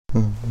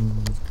If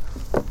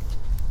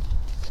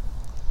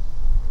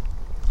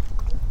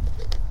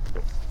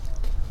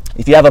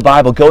you have a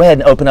Bible, go ahead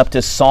and open up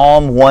to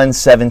Psalm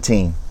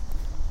 117.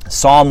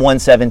 Psalm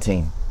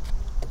 117.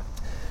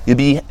 You'll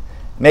be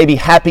maybe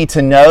happy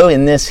to know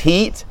in this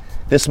heat,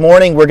 this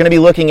morning we're going to be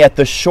looking at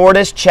the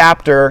shortest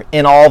chapter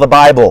in all the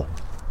Bible.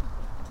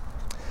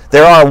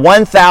 There are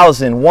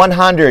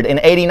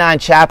 1,189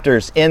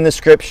 chapters in the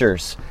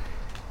Scriptures.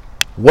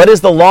 What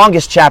is the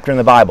longest chapter in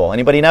the Bible?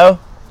 Anybody know?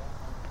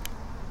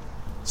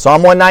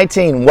 Psalm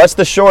 119. What's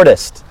the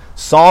shortest?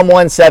 Psalm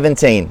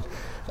 117.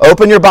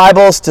 Open your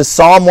Bibles to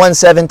Psalm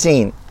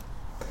 117.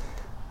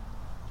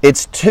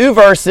 It's 2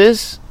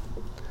 verses,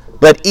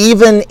 but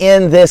even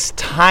in this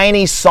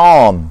tiny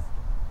psalm,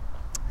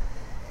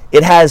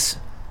 it has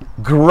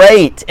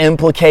great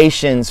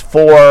implications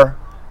for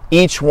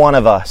each one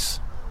of us.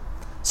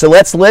 So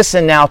let's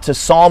listen now to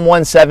Psalm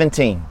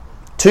 117.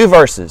 2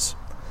 verses.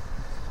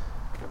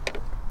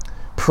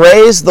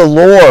 Praise the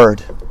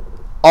Lord,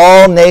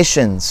 all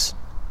nations.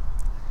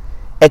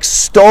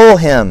 Extol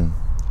Him,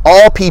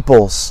 all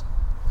peoples.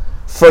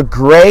 For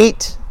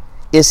great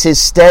is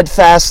His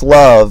steadfast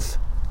love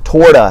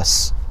toward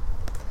us,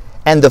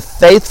 and the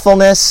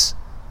faithfulness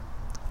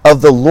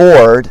of the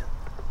Lord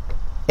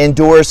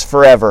endures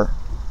forever.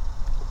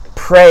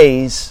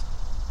 Praise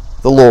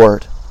the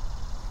Lord.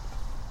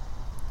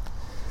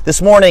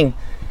 This morning,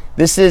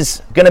 this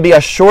is going to be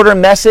a shorter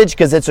message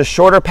because it's a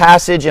shorter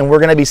passage, and we're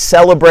going to be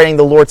celebrating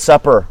the Lord's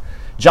Supper.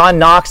 John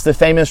Knox, the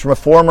famous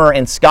reformer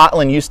in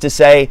Scotland, used to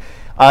say,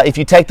 if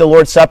you take the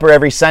Lord's Supper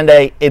every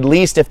Sunday, at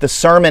least if the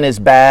sermon is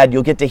bad,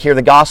 you'll get to hear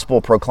the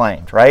gospel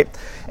proclaimed, right?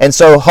 And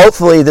so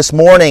hopefully this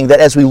morning, that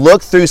as we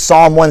look through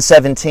Psalm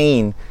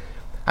 117,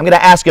 I'm going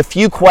to ask a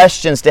few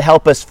questions to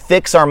help us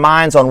fix our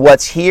minds on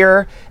what's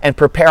here and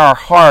prepare our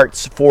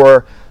hearts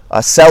for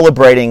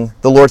celebrating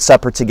the Lord's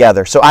Supper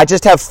together. So I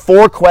just have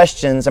 4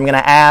 questions I'm going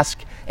to ask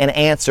and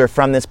answer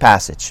from this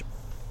passage.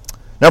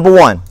 Number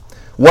 1,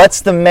 what's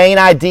the main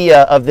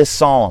idea of this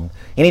psalm?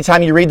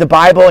 Anytime you read the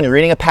Bible and you're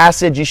reading a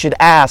passage, you should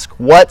ask,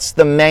 what's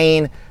the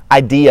main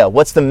idea?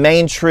 What's the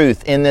main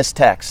truth in this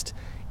text?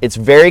 It's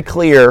very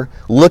clear.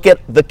 Look at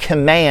the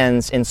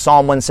commands in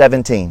Psalm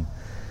 117.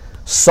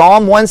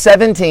 Psalm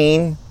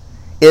 117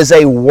 is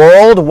a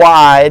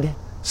worldwide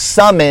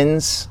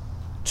summons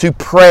to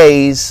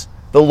praise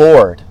the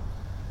Lord.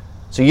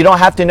 So you don't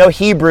have to know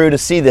Hebrew to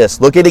see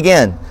this. Look at it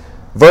again.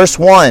 Verse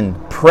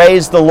 1,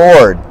 praise the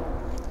Lord.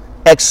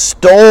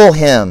 Extol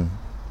Him.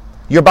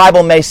 Your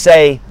Bible may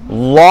say,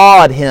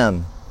 laud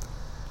Him.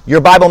 Your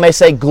Bible may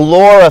say,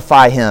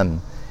 glorify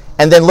Him.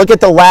 And then look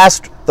at the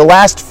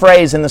last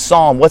phrase in the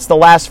psalm. What's the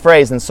last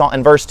phrase in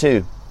verse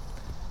 2?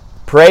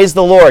 Praise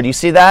the Lord. You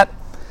see that?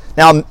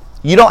 Now,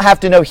 you don't have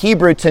to know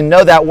Hebrew to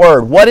know that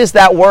word. What is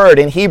that word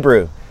in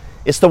Hebrew?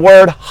 It's the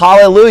word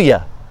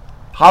hallelujah.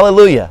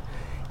 Hallelujah.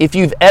 If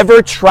you've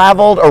ever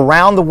traveled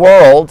around the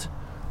world,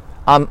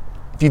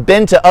 if you've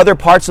been to other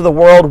parts of the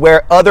world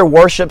where other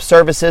worship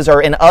services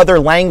are in other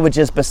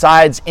languages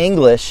besides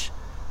English,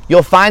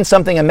 you'll find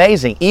something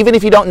amazing. Even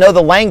if you don't know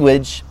the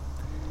language,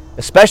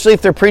 especially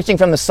if they're preaching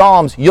from the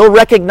Psalms, you'll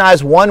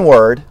recognize one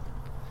word,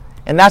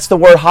 and that's the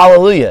word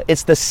hallelujah.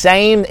 It's the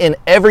same in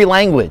every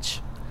language,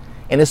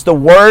 and it's the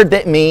word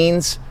that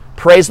means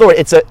praise the Lord.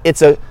 It's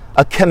a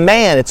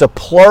command. It's a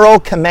plural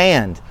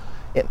command.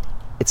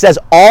 It says,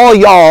 all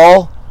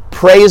y'all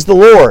praise the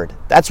Lord.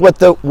 That's what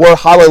the word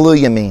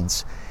hallelujah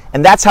means.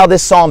 And that's how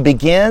this psalm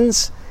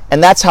begins,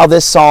 and that's how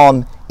this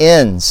psalm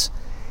ends.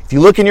 If you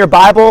look in your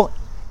Bible,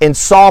 in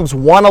Psalms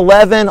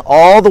 111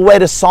 all the way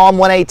to Psalm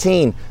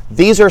 118,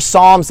 these are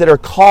psalms that are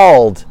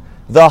called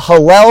the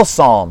Hallel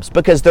Psalms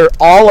because they're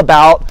all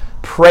about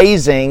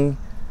praising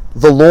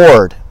the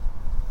Lord.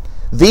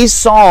 These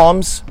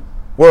psalms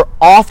were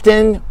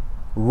often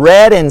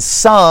read and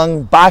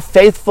sung by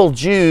faithful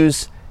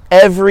Jews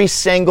every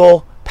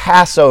single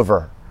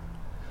Passover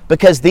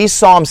because these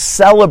psalms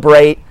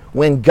celebrate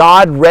when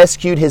God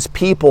rescued His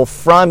people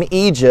from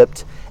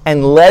Egypt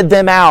and led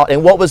them out.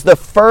 And what was the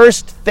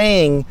first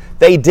thing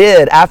they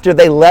did after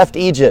they left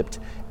Egypt?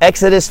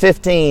 Exodus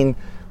 15,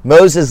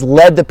 Moses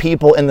led the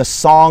people in the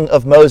Song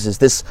of Moses,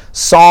 this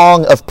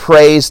song of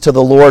praise to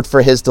the Lord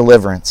for His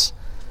deliverance.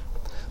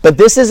 But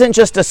this isn't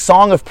just a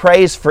song of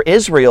praise for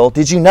Israel.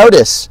 Did you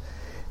notice?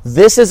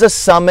 This is a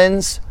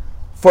summons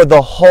for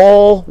the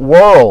whole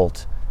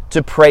world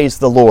to praise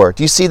the Lord.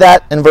 Do you see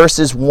that in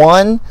verses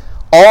 1?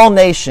 All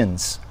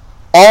nations,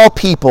 all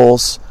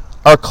peoples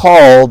are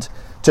called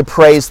to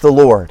praise the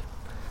Lord.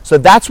 So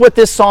that's what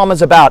this psalm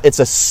is about. It's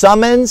a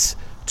summons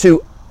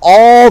to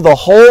the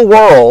whole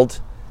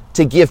world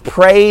to give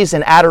praise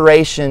and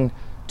adoration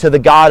to the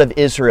God of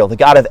Israel, the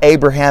God of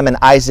Abraham and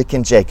Isaac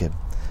and Jacob.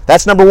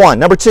 That's number 1.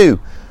 Number 2,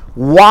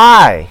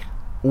 why?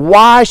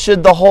 Why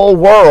should the whole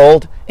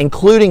world,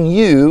 including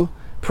you,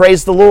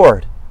 praise the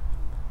Lord?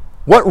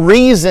 What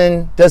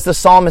reason does the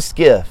psalmist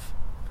give?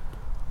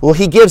 Well,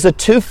 he gives a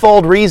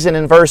twofold reason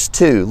in verse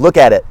 2. Look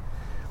at it.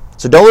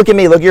 So don't look at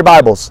me, look at your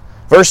Bibles.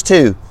 Verse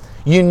 2.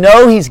 You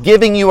know he's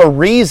giving you a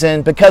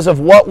reason because of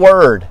what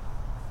word?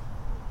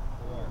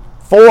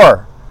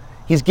 4,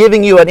 he's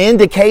giving you an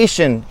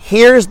indication.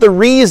 Here's the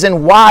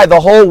reason why the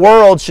whole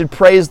world should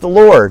praise the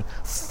Lord.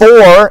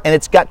 4, and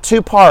it's got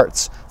 2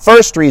 parts.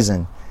 First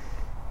reason,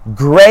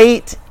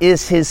 great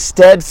is his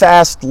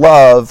steadfast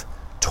love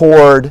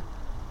toward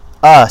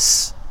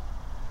us.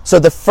 So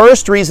the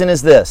first reason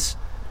is this.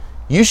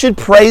 You should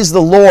praise the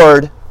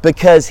Lord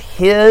because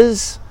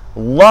his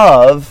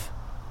love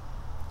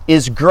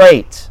is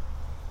great.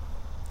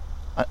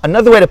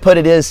 Another way to put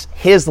it is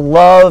his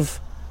love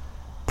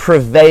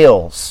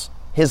prevails.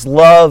 His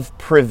love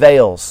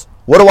prevails.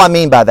 What do I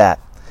mean by that?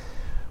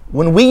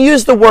 When we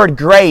use the word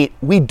great,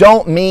 we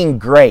don't mean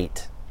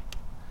great.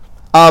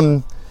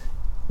 When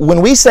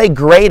we say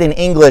great in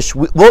English,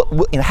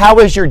 how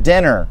was your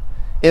dinner?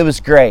 It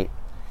was great.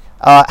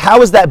 How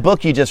was that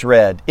book you just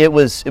read? It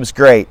was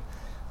great.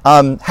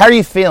 How are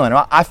you feeling?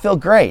 I feel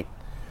great.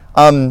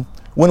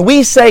 When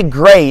we say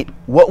great,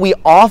 what we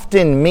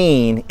often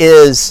mean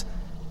is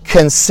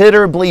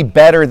considerably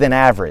better than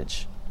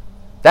average.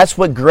 That's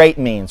what great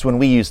means when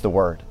we use the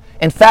word.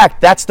 In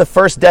fact, that's the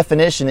first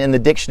definition in the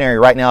dictionary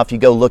right now if you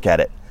go look at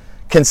it.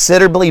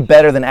 Considerably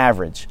better than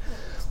average.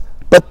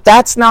 But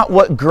that's not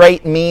what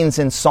great means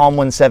in Psalm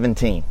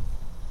 117.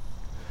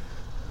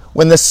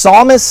 When the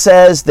psalmist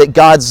says that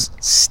God's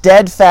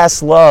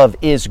steadfast love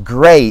is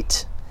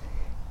great,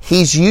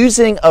 he's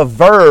using a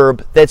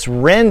verb that's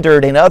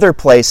rendered in other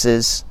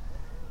places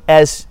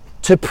as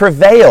to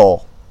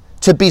prevail,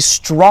 to be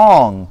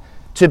strong,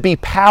 to be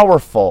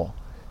powerful,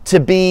 to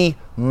be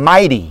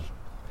mighty.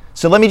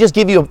 So let me just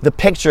give you the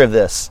picture of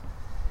this.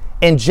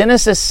 In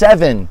Genesis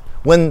 7,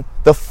 when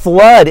the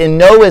flood in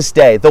Noah's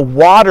day, the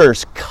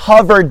waters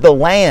covered the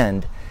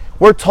land,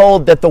 we're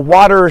told that the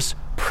waters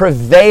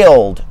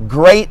prevailed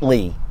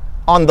greatly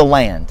on the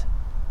land.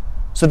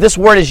 So this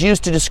word is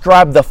used to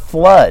describe the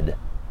flood.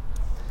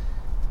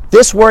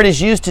 This word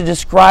is used to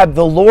describe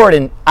the Lord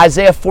in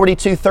Isaiah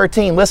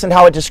 42:13. Listen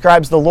how it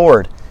describes the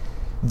Lord.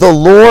 The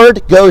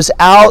Lord goes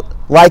out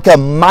like a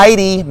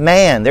mighty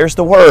man. There's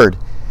the word.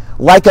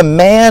 Like a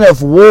man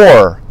of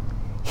war.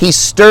 He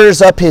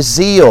stirs up his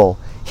zeal.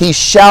 He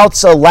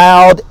shouts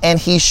aloud and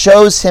he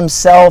shows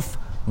himself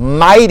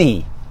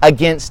mighty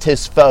against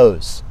his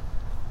foes.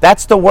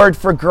 That's the word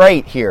for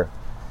great here.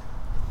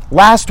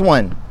 Last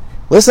one.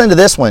 Listen to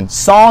this one.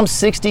 Psalm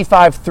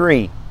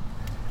 65:3.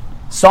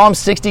 Psalm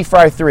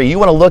 65:3. You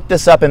want to look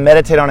this up and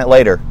meditate on it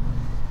later.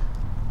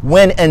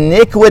 When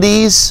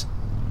iniquities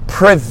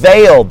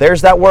prevailed,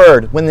 there's that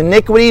word. When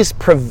iniquities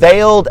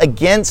prevailed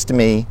against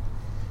me,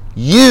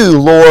 you,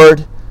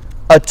 Lord,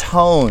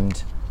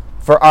 atoned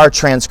for our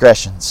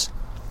transgressions.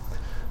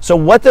 So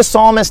what the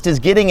psalmist is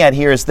getting at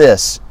here is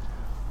this.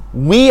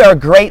 We are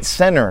great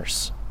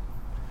sinners,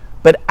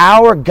 but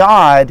our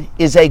God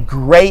is a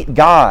great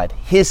God.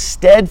 His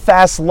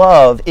steadfast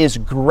love is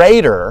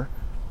greater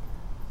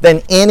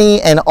than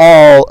any and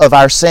all of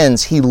our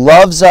sins. He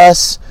loves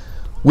us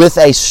with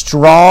a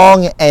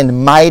strong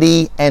and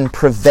mighty and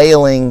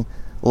prevailing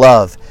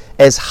love.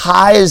 As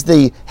high as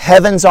the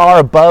heavens are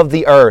above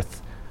the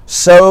earth,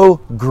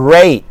 so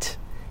great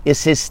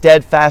is his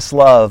steadfast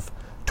love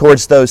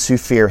towards those who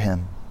fear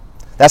him.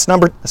 That's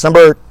number,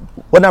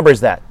 what number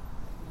is that?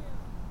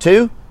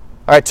 2?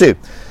 All right, 2.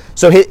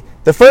 So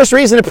the first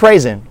reason to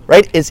praise him,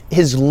 right, is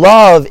his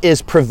love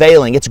is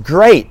prevailing. It's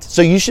great,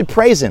 so you should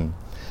praise him.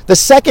 The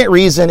second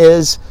reason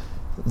is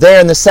there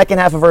in the second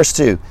half of verse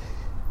 2.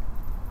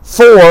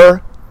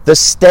 For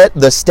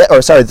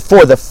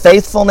the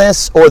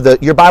faithfulness, or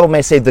your Bible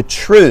may say the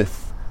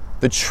truth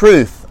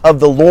of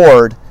the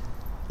Lord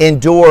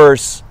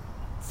endures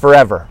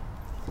forever.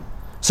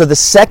 So the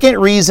second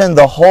reason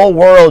the whole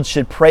world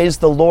should praise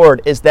the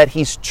Lord is that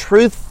he's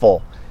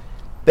truthful,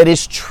 that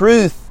his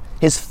truth,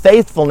 his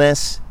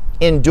faithfulness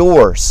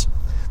endures.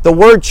 The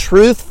word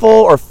truthful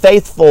or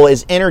faithful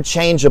is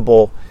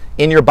interchangeable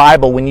in your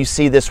Bible when you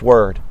see this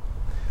word.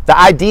 The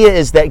idea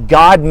is that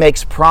God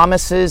makes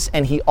promises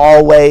and he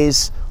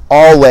always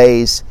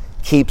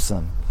keeps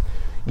them.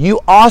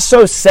 You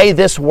also say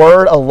this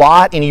word a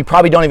lot and you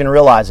probably don't even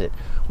realize it.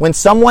 When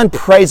someone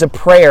prays a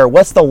prayer,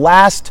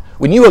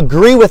 when you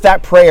agree with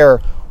that prayer,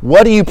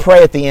 what do you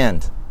pray at the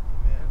end?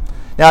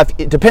 Now,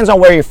 it depends on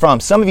where you're from.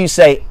 Some of you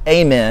say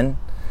amen,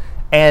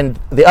 and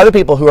the other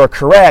people who are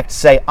correct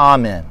say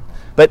amen.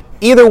 But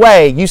either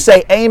way, you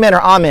say amen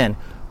or amen.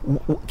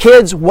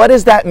 Kids, what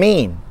does that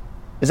mean?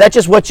 Is that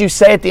just what you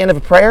say at the end of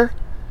a prayer?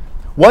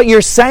 What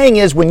you're saying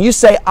is when you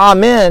say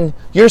amen,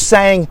 you're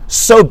saying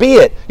so be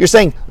it. You're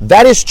saying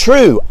that is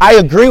true. I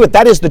agree with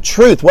that is the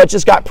truth. What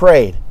just got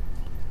prayed.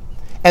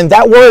 And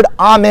that word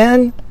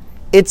amen,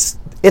 it's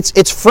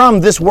from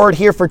this word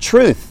here for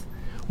truth.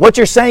 What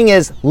you're saying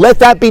is let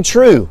that be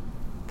true.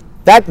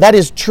 That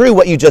is true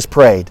what you just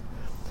prayed.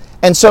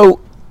 And so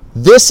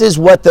this is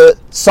what the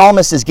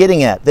psalmist is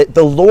getting at, that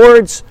the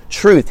Lord's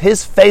truth,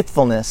 his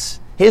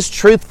faithfulness, his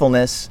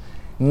truthfulness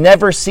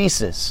never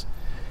ceases.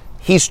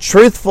 He's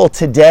truthful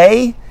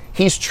today,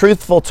 he's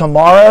truthful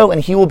tomorrow, and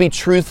he will be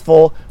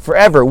truthful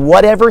forever.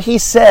 Whatever he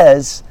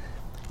says,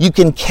 you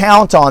can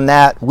count on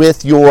that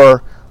with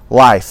your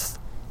life.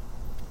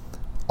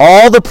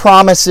 All the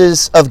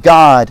promises of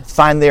God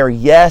find their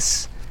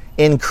yes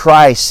in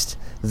Christ.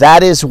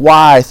 That is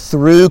why,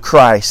 through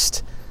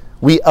Christ,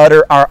 we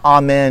utter our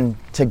amen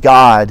to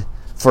God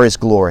for His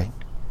glory.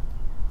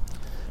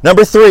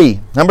 Number three.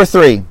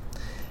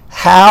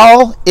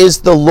 How is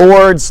the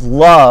Lord's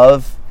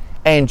love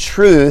and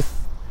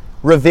truth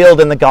revealed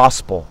in the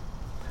gospel?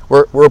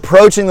 We're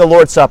approaching the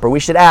Lord's Supper.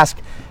 We should ask,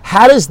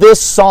 how does this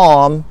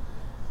psalm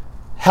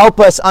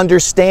help us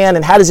understand,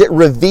 and how does it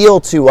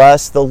reveal to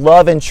us the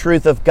love and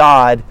truth of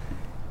God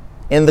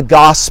in the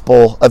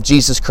gospel of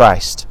Jesus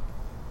Christ?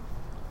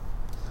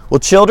 Well,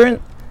 children,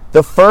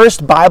 the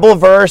first Bible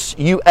verse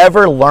you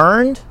ever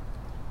learned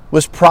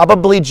was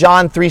probably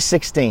John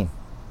 3:16.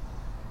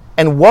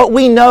 And what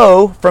we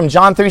know from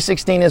John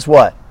 3:16 is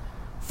what?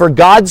 For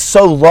God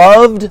so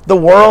loved the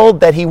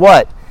world that He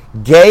what?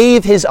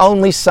 Gave His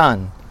only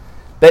Son,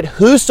 that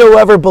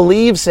whosoever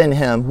believes in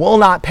Him will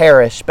not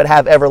perish but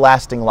have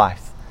everlasting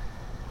life.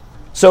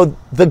 So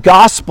the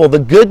gospel, the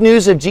good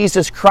news of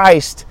Jesus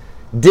Christ,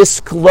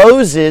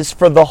 discloses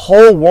for the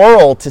whole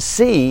world to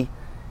see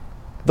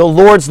the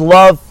Lord's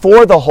love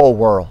for the whole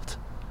world.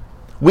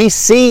 We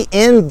see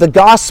in the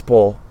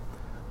gospel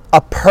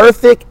a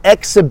perfect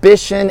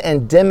exhibition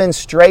and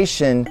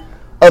demonstration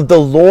of the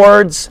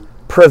Lord's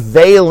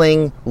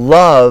prevailing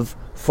love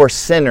for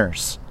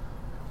sinners.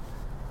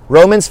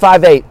 Romans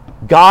 5:8,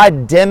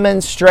 God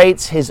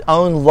demonstrates His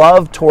own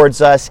love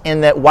towards us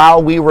in that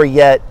while we were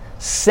yet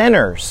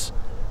sinners,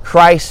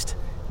 Christ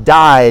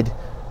died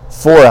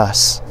for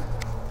us.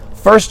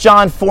 1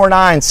 John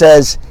 4:9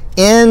 says,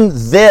 in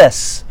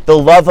this the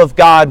love of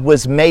God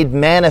was made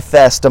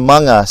manifest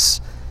among us,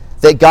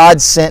 that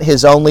God sent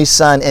His only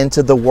Son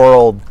into the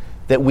world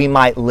that we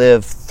might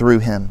live through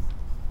Him.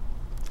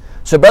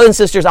 So brothers and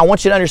sisters, I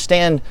want you to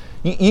understand,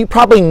 you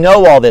probably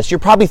know all this. You're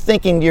probably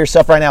thinking to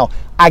yourself right now,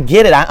 I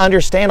get it, I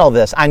understand all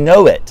this, I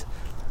know it.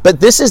 But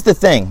this is the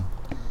thing.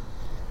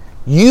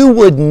 You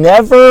would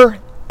never,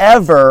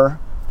 ever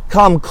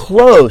come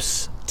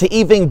close to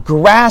even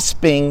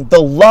grasping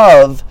the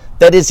love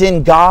that is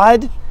in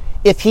God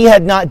if He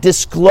had not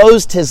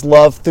disclosed His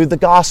love through the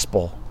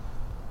gospel.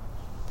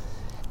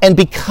 And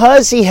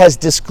because He has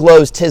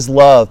disclosed His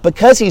love,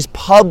 because He's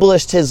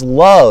published His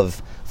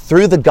love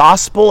through the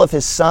gospel of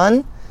His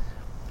Son,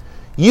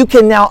 you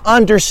can now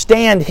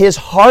understand His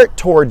heart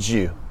towards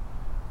you.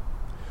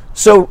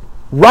 So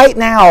right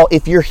now,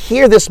 if you're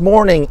here this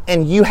morning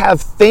and you have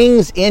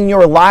things in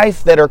your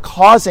life that are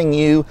causing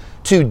you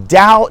to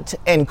doubt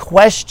and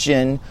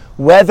question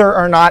whether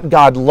or not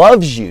God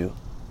loves you,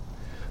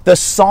 the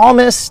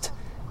psalmist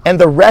and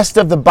the rest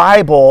of the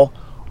Bible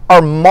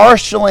are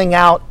marshaling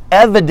out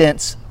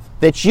evidence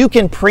that you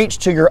can preach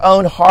to your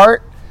own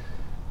heart,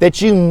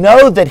 that you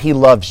know that He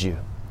loves you.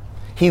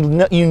 You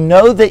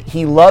know that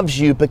He loves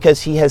you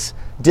because He has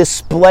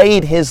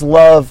displayed His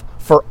love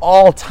for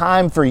all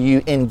time for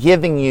you in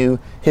giving you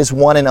His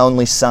one and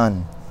only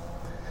Son,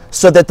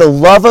 so that the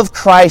love of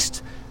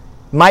Christ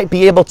might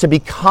be able to be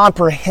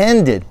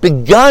comprehended,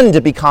 begun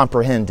to be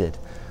comprehended,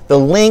 the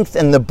length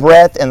and the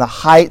breadth and the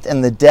height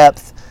and the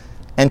depth,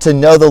 and to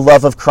know the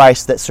love of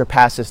Christ that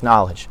surpasses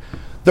knowledge.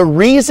 The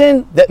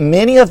reason that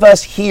many of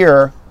us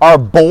here are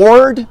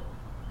bored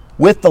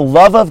with the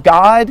love of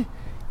God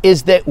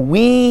is that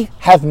we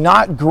have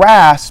not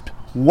grasped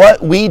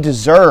what we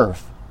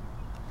deserve.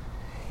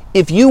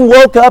 If you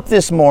woke up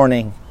this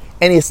morning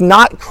and it's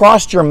not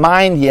crossed your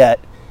mind yet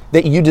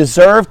that you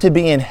deserve to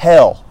be in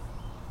hell,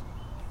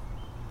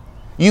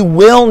 you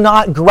will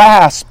not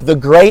grasp the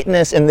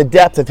greatness and the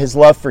depth of His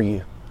love for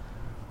you.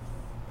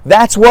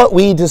 That's what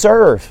we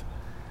deserve.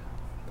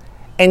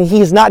 And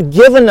He's not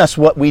given us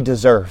what we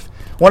deserve.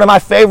 One of my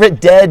favorite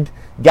dead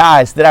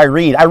guys that I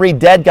read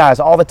dead guys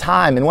all the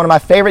time, and one of my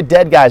favorite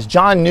dead guys,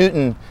 John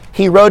Newton,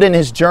 he wrote in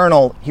his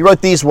journal, he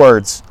wrote these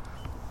words: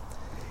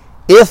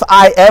 if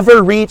I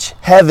ever reach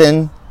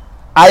heaven,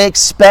 I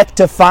expect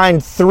to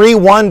find 3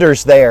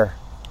 wonders there.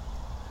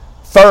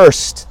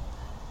 First,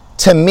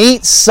 to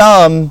meet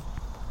some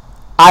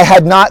I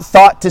had not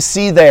thought to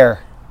see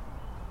there.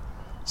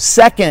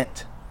 Second,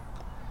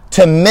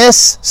 to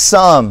miss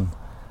some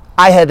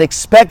I had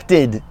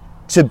expected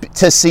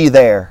to see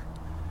there.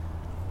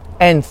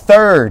 And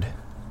third,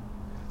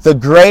 the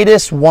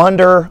greatest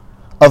wonder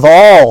of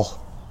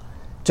all,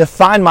 to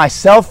find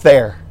myself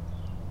there.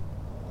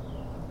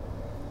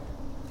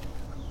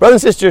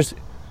 Brothers and sisters,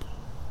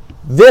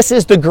 this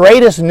is the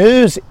greatest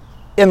news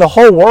in the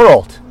whole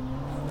world.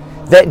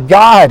 That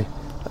God,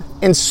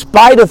 in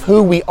spite of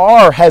who we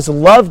are, has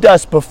loved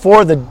us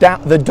before the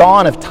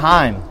dawn of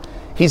time.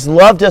 He's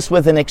loved us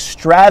with an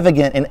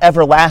extravagant and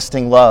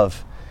everlasting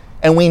love.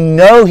 And we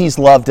know He's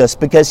loved us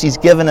because He's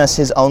given us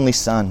His only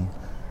Son.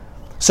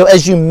 So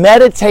as you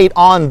meditate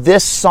on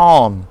this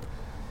psalm,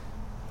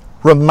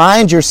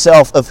 remind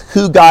yourself of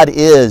who God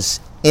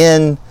is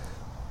in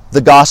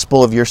the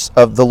gospel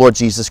of the Lord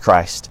Jesus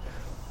Christ.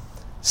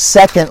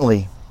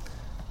 Secondly,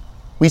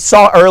 we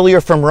saw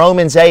earlier from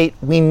Romans 8,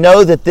 we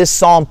know that this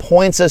psalm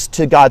points us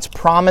to God's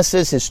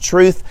promises, His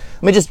truth.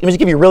 Let me just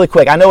give you really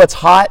quick. I know it's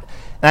hot,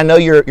 And I know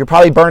you're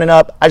probably burning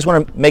up. I just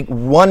want to make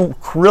one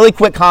really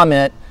quick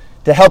comment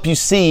to help you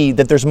see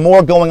that there's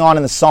more going on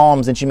in the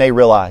Psalms than you may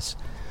realize.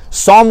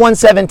 Psalm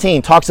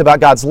 117 talks about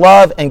God's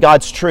love and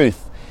God's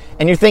truth.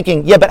 And you're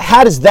thinking, yeah, but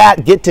how does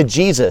that get to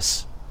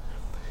Jesus?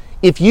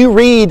 If you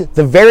read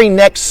the very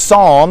next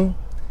psalm,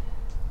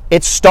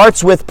 it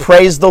starts with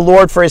praise the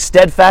Lord for his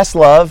steadfast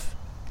love,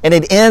 and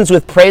it ends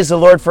with praise the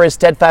Lord for his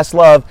steadfast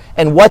love.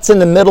 And what's in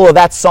the middle of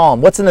that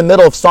psalm? What's in the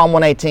middle of Psalm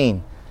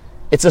 118?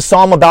 It's a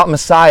psalm about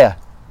Messiah.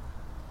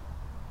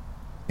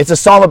 It's a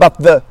psalm about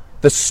the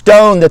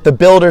stone that the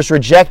builders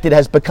rejected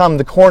has become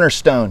the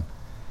cornerstone.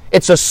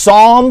 It's a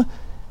psalm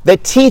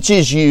that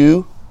teaches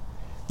you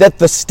that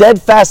the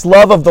steadfast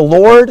love of the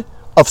Lord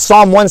of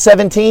Psalm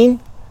 117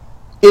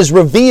 is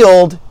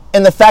revealed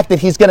in the fact that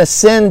he's going to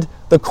send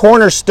the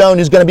cornerstone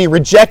who's going to be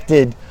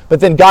rejected, but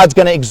then God's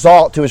going to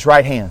exalt to his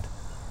right hand.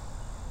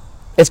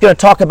 It's going to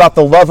talk about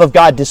the love of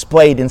God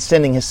displayed in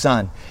sending his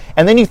son.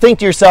 And then you think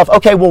to yourself,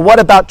 okay, well, what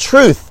about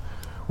truth?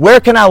 Where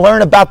can I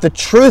learn about the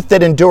truth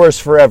that endures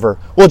forever?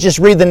 Well, just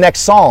read the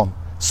next psalm,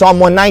 Psalm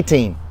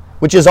 119,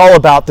 which is all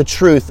about the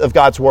truth of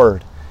God's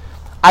word.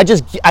 I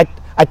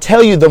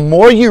tell you, the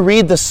more you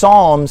read the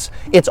Psalms,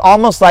 it's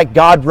almost like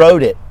God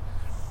wrote it.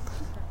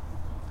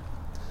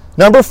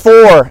 Number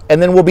 4,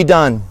 and then we'll be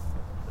done.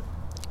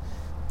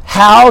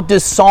 How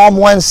does Psalm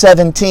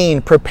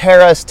 117 prepare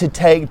us to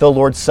take the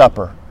Lord's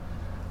Supper?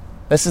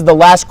 This is the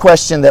last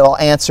question that I'll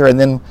answer, and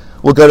then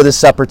we'll go to the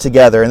supper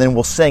together, and then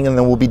we'll sing, and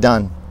then we'll be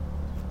done.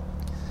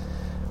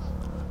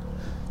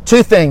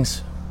 2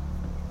 things.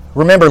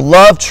 Remember,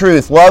 love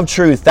truth, love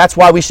truth. That's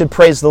why we should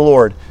praise the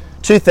Lord.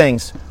 2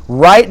 things.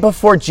 Right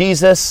before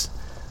Jesus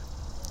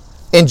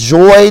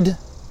enjoyed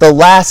the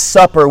Last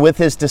Supper with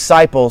his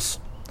disciples,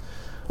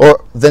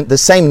 or the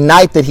same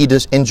night that he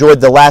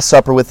enjoyed the Last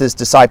Supper with his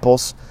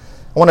disciples,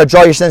 I want to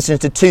draw your attention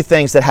to 2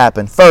 things that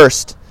happened.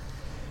 First,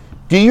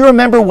 do you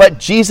remember what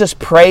Jesus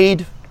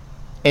prayed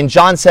in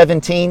John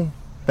 17,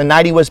 the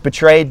night he was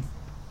betrayed?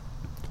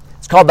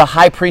 It's called the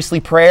high priestly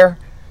prayer.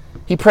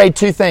 He prayed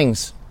 2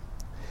 things.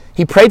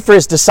 He prayed for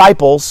his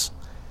disciples,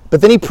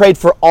 but then he prayed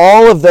for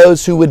all of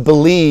those who would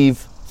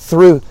believe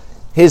through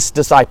his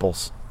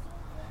disciples.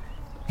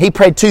 He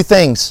prayed 2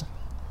 things.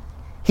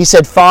 He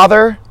said,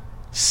 Father,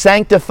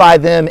 sanctify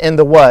them in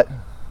the what?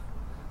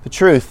 The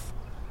truth.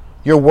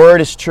 Your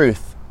word is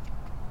truth.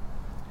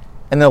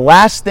 And the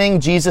last thing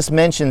Jesus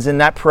mentions in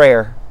that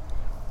prayer,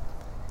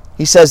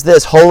 he says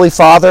this, Holy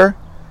Father,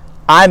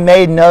 I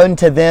made known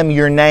to them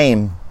your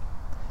name,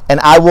 and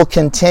I will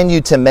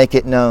continue to make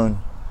it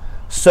known,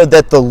 so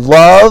that the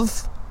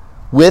love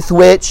with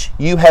which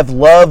you have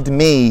loved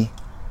me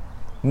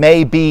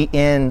may be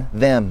in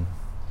them.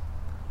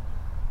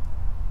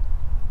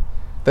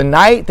 The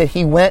night that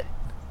he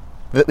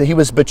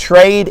was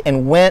betrayed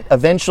and went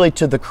eventually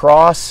to the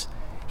cross,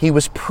 he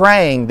was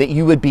praying that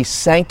you would be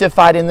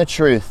sanctified in the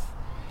truth,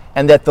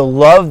 and that the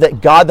love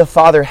that God the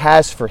Father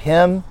has for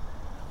him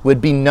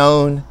would be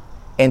known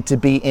and to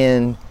be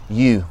in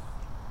you.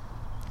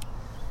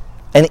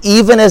 And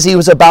even as he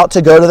was about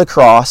to go to the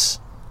cross,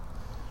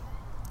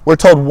 we're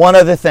told one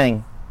other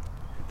thing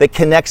that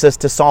connects us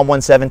to Psalm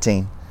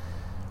 117.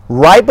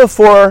 Right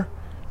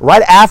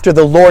after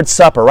the Lord's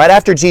Supper, right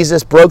after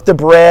Jesus broke the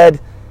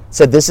bread,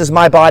 said, this is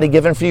my body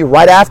given for you,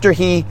 right after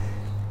he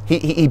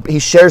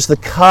shares the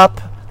cup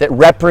that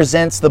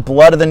represents the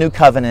blood of the new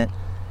covenant,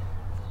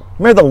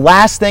 remember the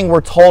last thing we're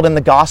told in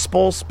the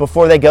Gospels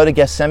before they go to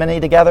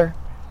Gethsemane together?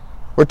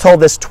 We're told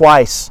this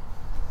twice.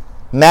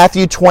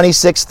 Matthew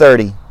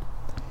 26:30.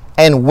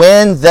 And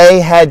when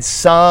they had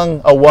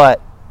sung a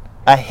what?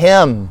 A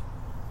hymn,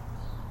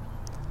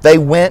 they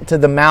went to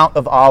the Mount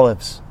of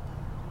Olives.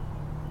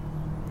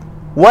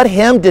 What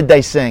hymn did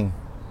they sing?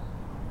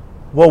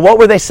 Well, what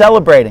were they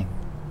celebrating?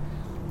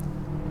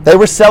 They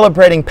were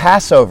celebrating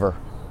Passover.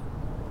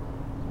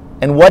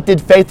 And what did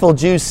faithful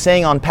Jews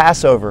sing on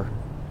Passover?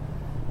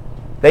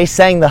 They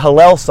sang the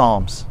Hallel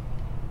Psalms.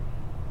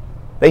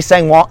 They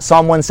sang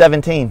Psalm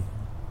 117.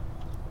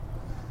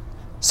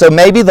 So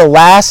maybe the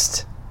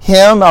last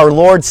hymn our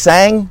Lord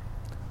sang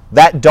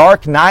that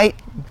dark night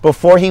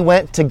before he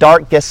went to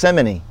dark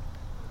Gethsemane,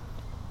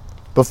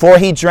 before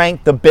he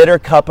drank the bitter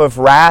cup of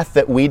wrath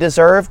that we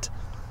deserved,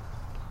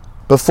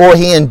 before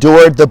he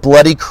endured the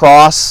bloody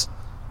cross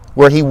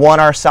where he won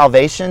our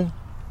salvation,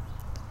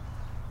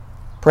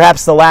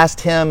 perhaps the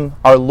last hymn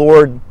our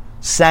Lord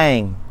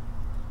sang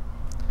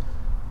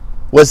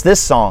was this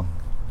song.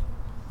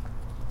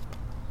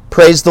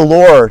 Praise the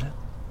Lord,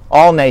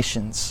 all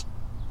nations.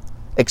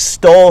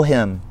 Extol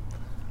him,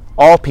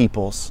 all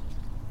peoples.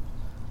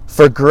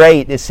 For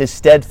great is his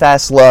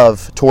steadfast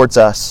love towards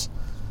us,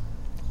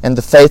 and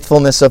the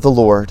faithfulness of the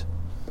Lord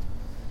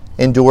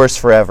endures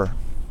forever.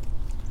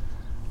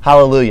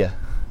 Hallelujah.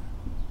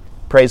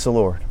 Praise the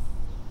Lord.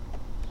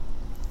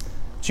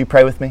 Would you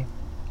pray with me?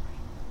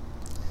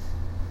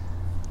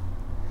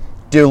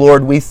 Dear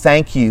Lord, we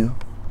thank you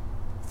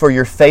for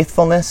your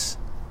faithfulness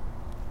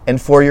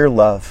and for your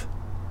love.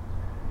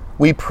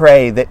 We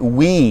pray that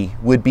we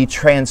would be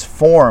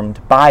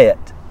transformed by it.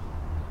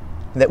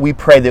 That we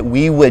pray that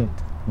we would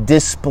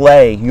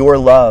display your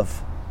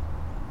love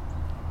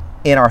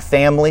in our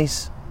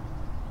families,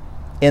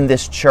 in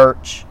this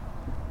church,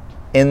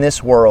 in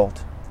this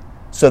world,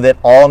 so that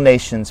all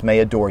nations may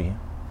adore you.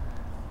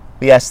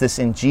 We ask this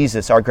in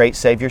Jesus, our great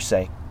Savior's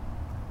sake.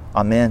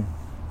 Amen.